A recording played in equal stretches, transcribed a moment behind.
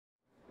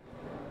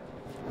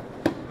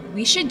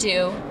We should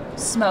do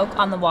Smoke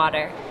on the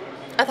Water.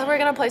 I thought we were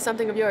gonna play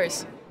something of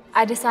yours.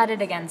 I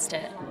decided against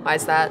it.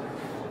 Why's that?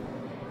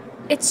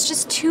 It's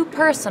just too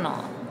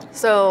personal.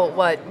 So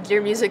what,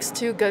 your music's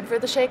too good for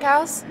the Shake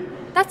House?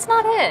 That's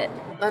not it.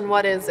 Then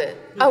what is it?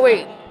 Oh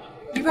wait,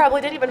 you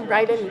probably didn't even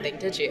write anything,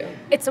 did you?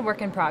 It's a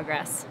work in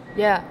progress.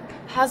 Yeah,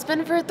 has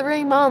been for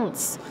 3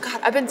 months.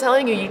 God, I've been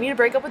telling you, you need to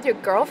break up with your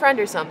girlfriend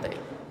or something.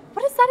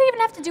 What does that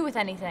even have to do with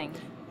anything?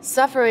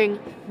 Suffering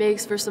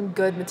makes for some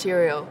good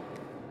material.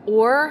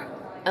 Or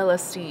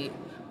LSD,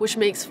 which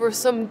makes for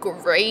some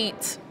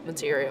great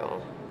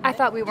material. I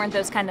thought we weren't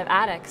those kind of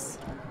addicts.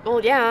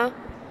 Well, yeah.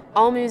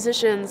 All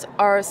musicians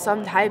are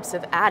some types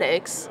of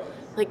addicts,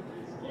 like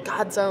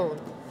God's own.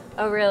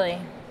 Oh, really?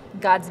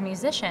 God's a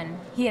musician.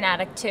 He an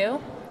addict too?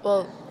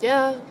 Well,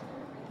 yeah.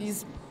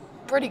 He's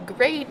pretty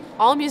great.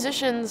 All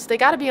musicians, they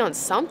gotta be on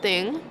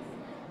something.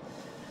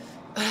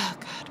 Oh,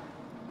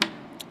 God.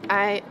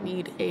 I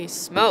need a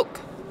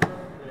smoke.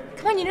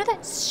 Come on, you know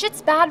that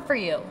shit's bad for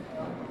you.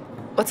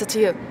 What's it to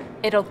you?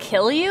 It'll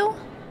kill you?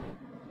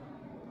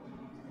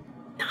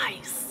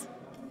 Nice.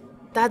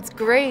 That's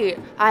great.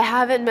 I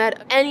haven't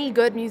met any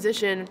good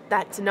musician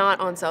that's not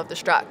on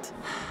self-destruct.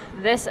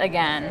 This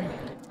again.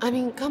 I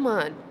mean, come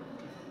on.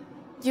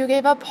 You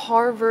gave up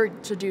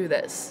Harvard to do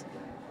this.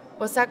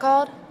 What's that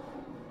called?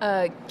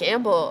 A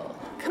gamble.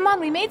 Come on,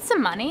 we made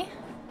some money.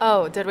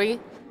 Oh, did we?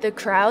 The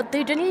crowd,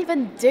 they didn't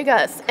even dig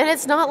us. And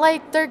it's not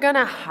like they're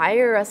gonna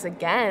hire us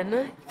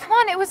again. Come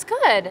on, it was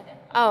good.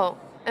 Oh,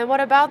 and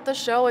what about the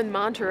show in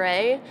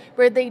Monterey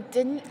where they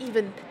didn't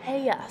even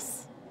pay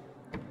us?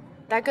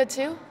 That good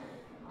too?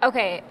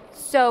 Okay,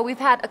 so we've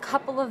had a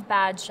couple of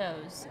bad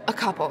shows. A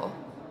couple.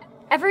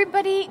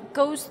 Everybody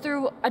goes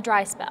through a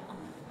dry spell.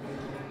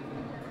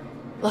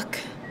 Look,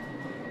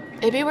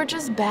 maybe we're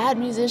just bad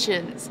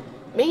musicians.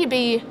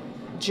 Maybe,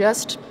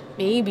 just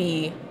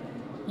maybe,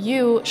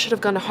 you should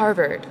have gone to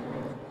Harvard.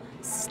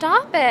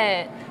 Stop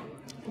it.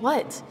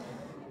 What?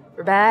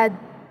 We're bad,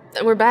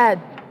 then we're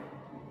bad.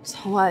 So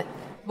what?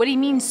 What do you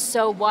mean,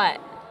 so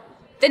what?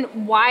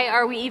 Then why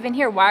are we even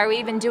here? Why are we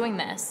even doing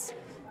this?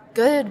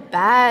 Good,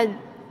 bad.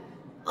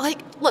 Like,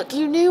 look,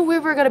 you knew we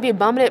were gonna be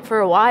bumming it for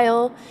a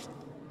while.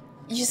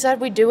 You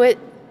said we'd do it.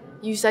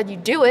 You said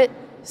you'd do it.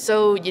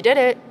 So you did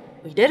it.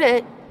 We did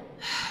it.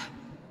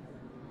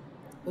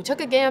 We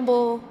took a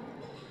gamble,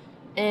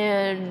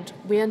 and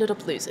we ended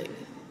up losing.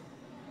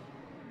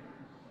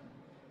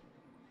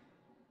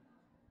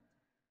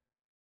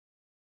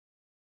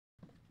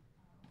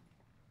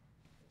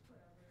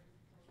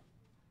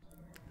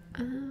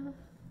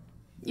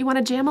 You want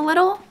to jam a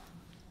little?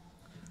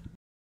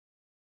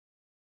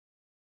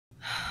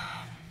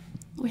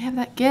 We have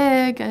that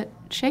gig at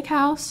Shake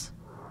House.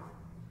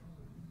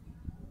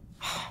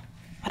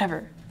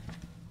 Whatever.